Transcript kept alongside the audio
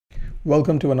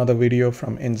Welcome to another video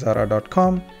from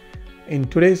Indzara.com. In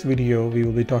today's video, we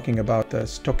will be talking about the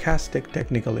stochastic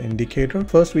technical indicator.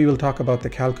 First, we will talk about the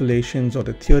calculations or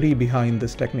the theory behind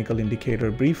this technical indicator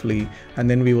briefly, and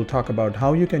then we will talk about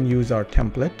how you can use our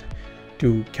template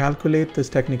to calculate this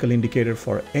technical indicator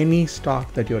for any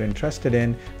stock that you're interested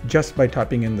in just by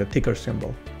typing in the ticker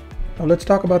symbol. Now let's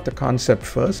talk about the concept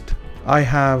first.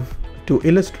 To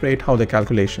illustrate how the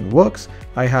calculation works,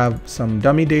 I have some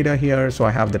dummy data here. So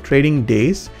I have the trading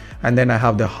days, and then I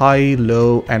have the high,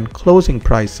 low, and closing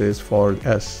prices for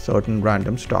a certain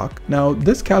random stock. Now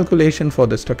this calculation for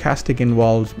the stochastic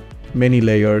involves many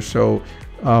layers. So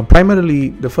primarily,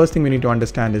 the first thing we need to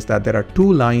understand is that there are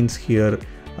two lines here.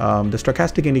 The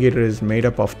stochastic indicator is made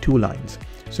up of two lines.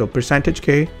 So percentage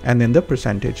K and then the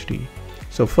percentage D.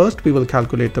 So first we will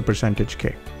calculate the percentage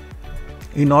K.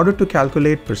 In order to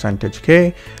calculate percentage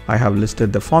K, I have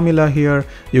listed the formula here.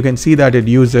 You can see that it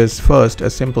uses first a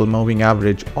simple moving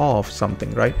average of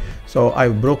something, right? So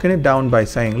I've broken it down by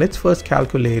saying, let's first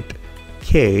calculate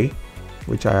K,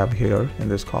 which I have here in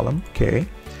this column, K.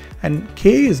 And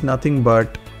K is nothing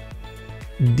but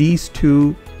these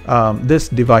two, this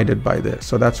divided by this.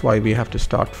 So that's why we have to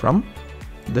start from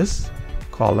this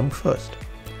column first.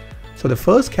 So the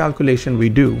first calculation we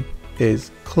do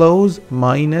is close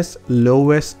minus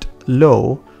lowest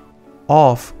low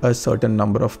of a certain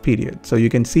number of periods. So you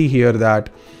can see here that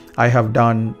I have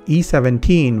done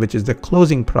E17, which is the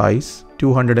closing price,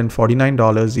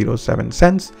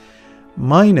 $249.07,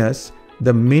 minus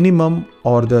the minimum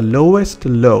or the lowest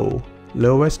low.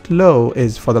 Lowest low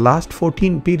is for the last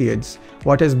 14 periods,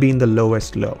 what has been the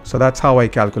lowest low. So that's how I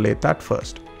calculate that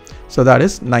first. So that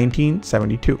is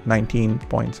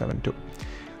 19.72.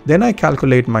 Then I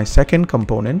calculate my second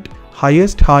component,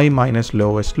 highest high minus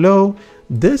lowest low.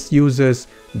 This uses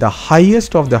the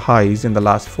highest of the highs in the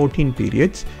last 14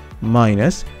 periods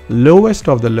minus lowest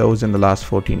of the lows in the last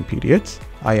 14 periods.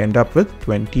 I end up with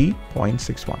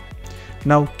 20.61.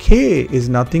 Now K is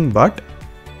nothing but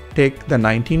take the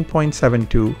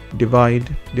 19.72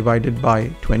 divided by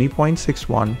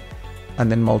 20.61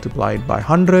 and then multiply it by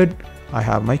 100. I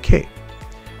have my K.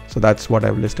 So that's what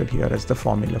I've listed here as the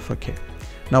formula for K.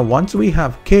 Now, once we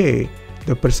have K,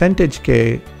 the percentage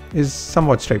K is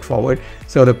somewhat straightforward.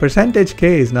 So the percentage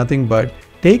K is nothing but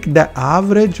take the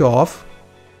average of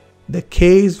the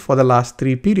Ks for the last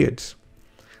 3 periods.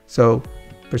 So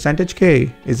percentage K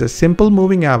is a simple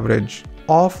moving average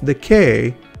of the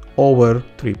K over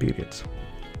 3 periods.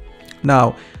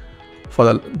 Now,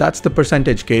 that's the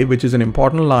percentage K, which is an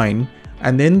important line.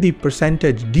 And then the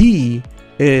percentage D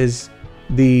is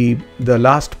the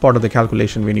last part of the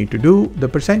calculation we need to do. The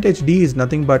percentage D is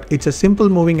nothing but it's a simple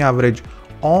moving average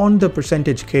on the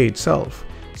percentage K itself.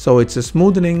 So it's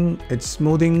smoothing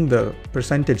the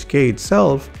percentage K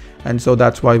itself. And so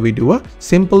that's why we do a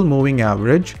simple moving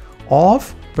average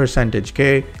of percentage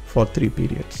K for 3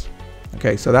 periods.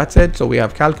 Okay, so that's it. So we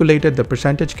have calculated the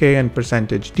percentage K and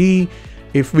percentage D.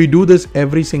 If we do this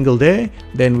every single day,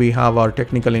 then we have our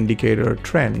technical indicator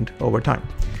trend over time.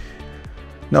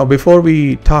 Now, before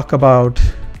we talk about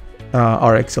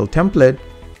our Excel template,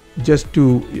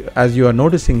 as you are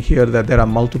noticing here that there are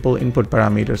multiple input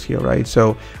parameters here, right?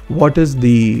 So what is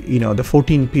the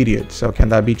 14 periods? So can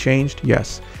that be changed?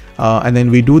 Yes. And then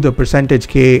we do the percentage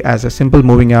K as a simple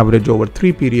moving average over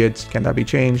 3 periods. Can that be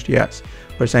changed? Yes.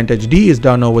 Percentage D is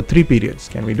done over 3 periods.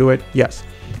 Can we do it? Yes.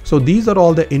 So these are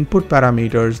all the input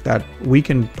parameters that we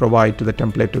can provide to the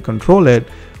template to control it.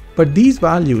 But these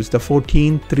values, the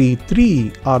 14, 3,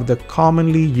 3, are the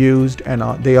commonly used and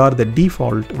they are the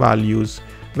default values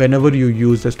whenever you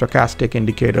use the stochastic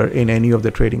indicator in any of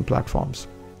the trading platforms.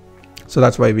 So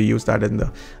that's why we use that in the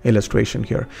illustration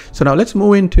here. So now let's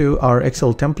move into our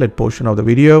Excel template portion of the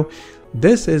video.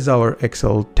 This is our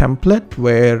Excel template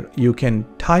where you can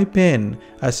type in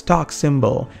a stock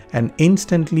symbol and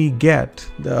instantly get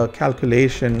the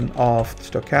calculation of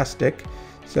stochastic.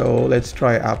 So let's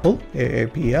try Apple,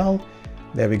 AAPL.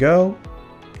 There we go.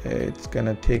 It's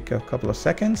gonna take a couple of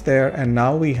seconds there. And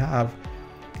now we have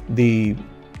the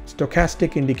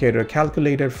stochastic indicator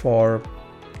calculated for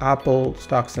Apple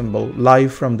stock symbol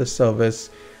live from the service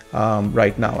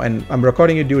right now. And I'm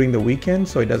recording it during the weekend,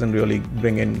 so it doesn't really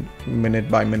bring in minute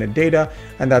by minute data.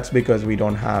 And that's because we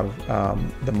don't have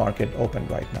the market open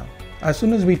right now. As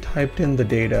soon as we typed in the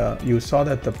data, you saw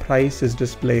that the price is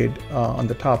displayed on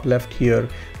the top left here,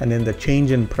 and then the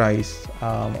change in price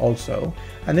also.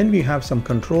 And then we have some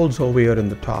controls over here in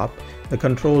the top. The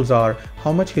controls are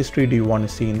how much history do you want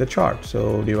to see in the chart?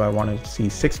 So do I want to see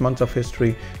 6 months of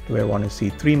history? Do I want to see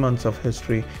 3 months of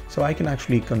history? So I can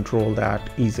actually control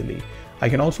that easily. I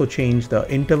can also change the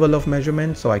interval of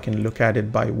measurement, so I can look at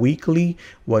it by weekly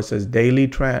versus daily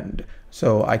trend.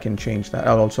 So I can change that,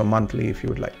 or also monthly if you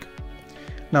would like.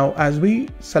 Now, as we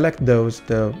select those,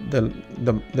 the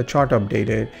chart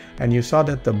updated, and you saw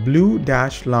that the blue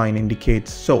dashed line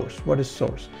indicates source. What is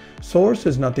source? Source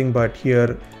is nothing but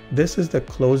here, this is the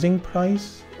closing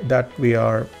price that we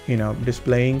are,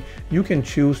 displaying. You can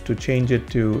choose to change it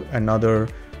to another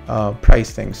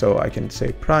price thing. So I can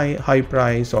say high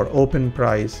price or open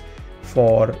price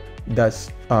for the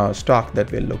stock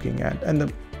that we're looking at, and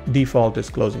the default is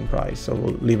closing price. So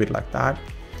we'll leave it like that.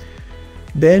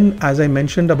 Then, as I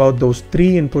mentioned about those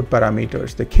 3 input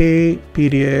parameters, the K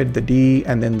period, the D,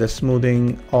 and then the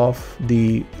smoothing of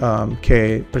the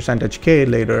K, percentage K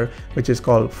later, which is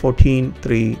called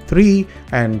 1433,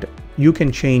 and you can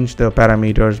change the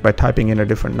parameters by typing in a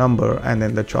different number, and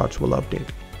then the charts will update.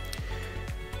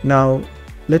 Now,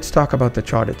 let's talk about the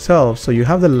chart itself. So you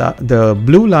have the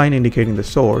blue line indicating the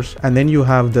source, and then you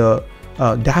have the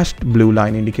dashed blue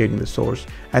line indicating the source,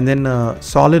 and then a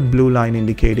solid blue line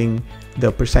indicating the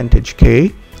percentage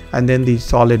K, and then the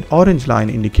solid orange line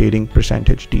indicating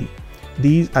percentage D.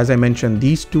 These, as I mentioned,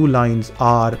 these 2 lines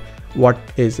are what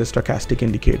is a stochastic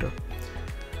indicator.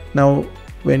 Now,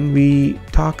 when we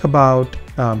talk about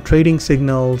trading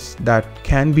signals that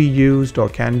can be used or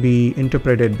can be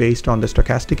interpreted based on the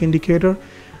stochastic indicator,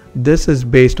 this is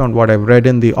based on what I've read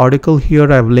in the article here.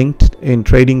 I've linked in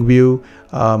TradingView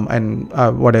and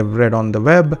what I've read on the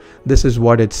web. This is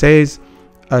what it says.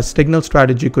 A signal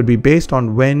strategy could be based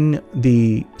on when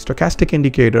the stochastic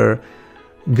indicator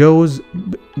goes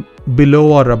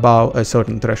below or above a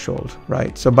certain threshold,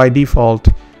 right? So by default,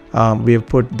 we have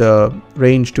put the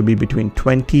range to be between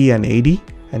 20 and 80.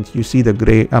 And you see the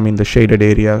the shaded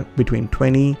area between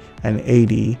 20 and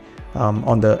 80.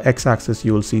 On the x-axis,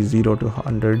 you will see 0 to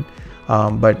 100,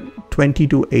 but 20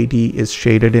 to 80 is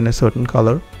shaded in a certain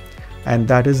color, and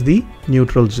that is the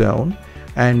neutral zone.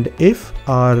 And if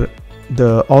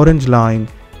the orange line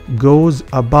goes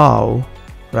above,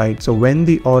 right? So when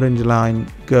the orange line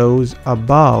goes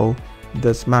above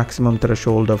this maximum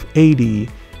threshold of 80,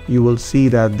 you will see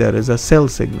that there is a sell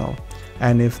signal.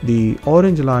 And if the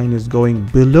orange line is going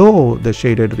below the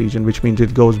shaded region, which means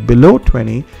it goes below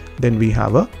 20, then we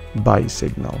have a buy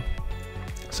signal.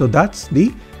 So that's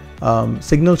the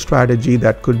signal strategy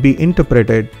that could be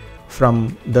interpreted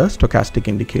from the stochastic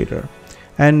indicator.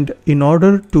 And in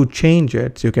order to change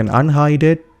it, so you can unhide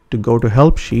it to go to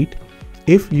help sheet.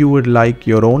 If you would like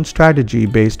your own strategy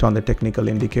based on the technical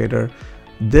indicator,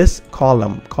 this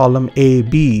column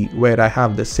AB, where I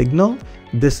have the signal,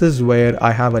 this is where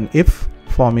I have an if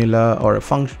formula or a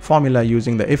formula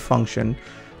using the if function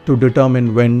to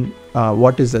determine when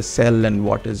what is a sell and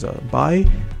what is a buy.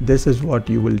 This is what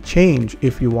you will change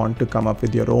if you want to come up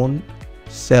with your own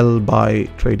sell buy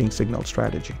trading signal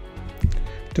strategy.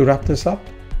 To wrap this up,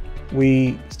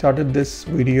 we started this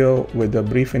video with a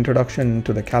brief introduction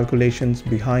to the calculations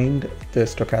behind the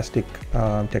stochastic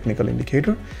technical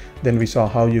indicator. Then we saw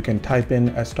how you can type in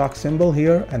a stock symbol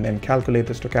here and then calculate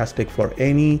the stochastic for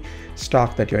any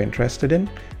stock that you're interested in.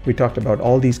 We talked about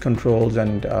all these controls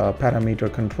and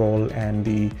parameter control and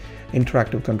the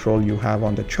interactive control you have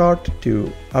on the chart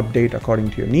to update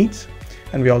according to your needs.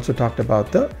 And we also talked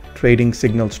about the trading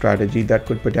signal strategy that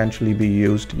could potentially be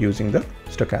used using the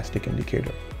stochastic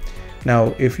indicator.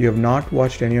 Now, if you have not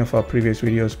watched any of our previous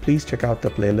videos, please check out the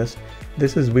playlist.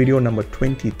 This is video number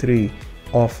 23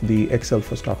 of the Excel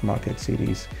for Stock Market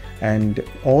series. And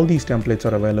all these templates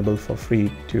are available for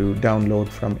free to download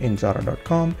from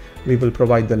Indzara.com. We will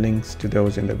provide the links to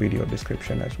those in the video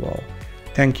description as well.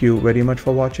 Thank you very much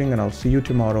for watching, and I'll see you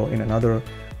tomorrow in another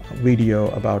video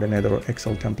about another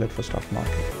Excel template for stock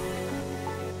market.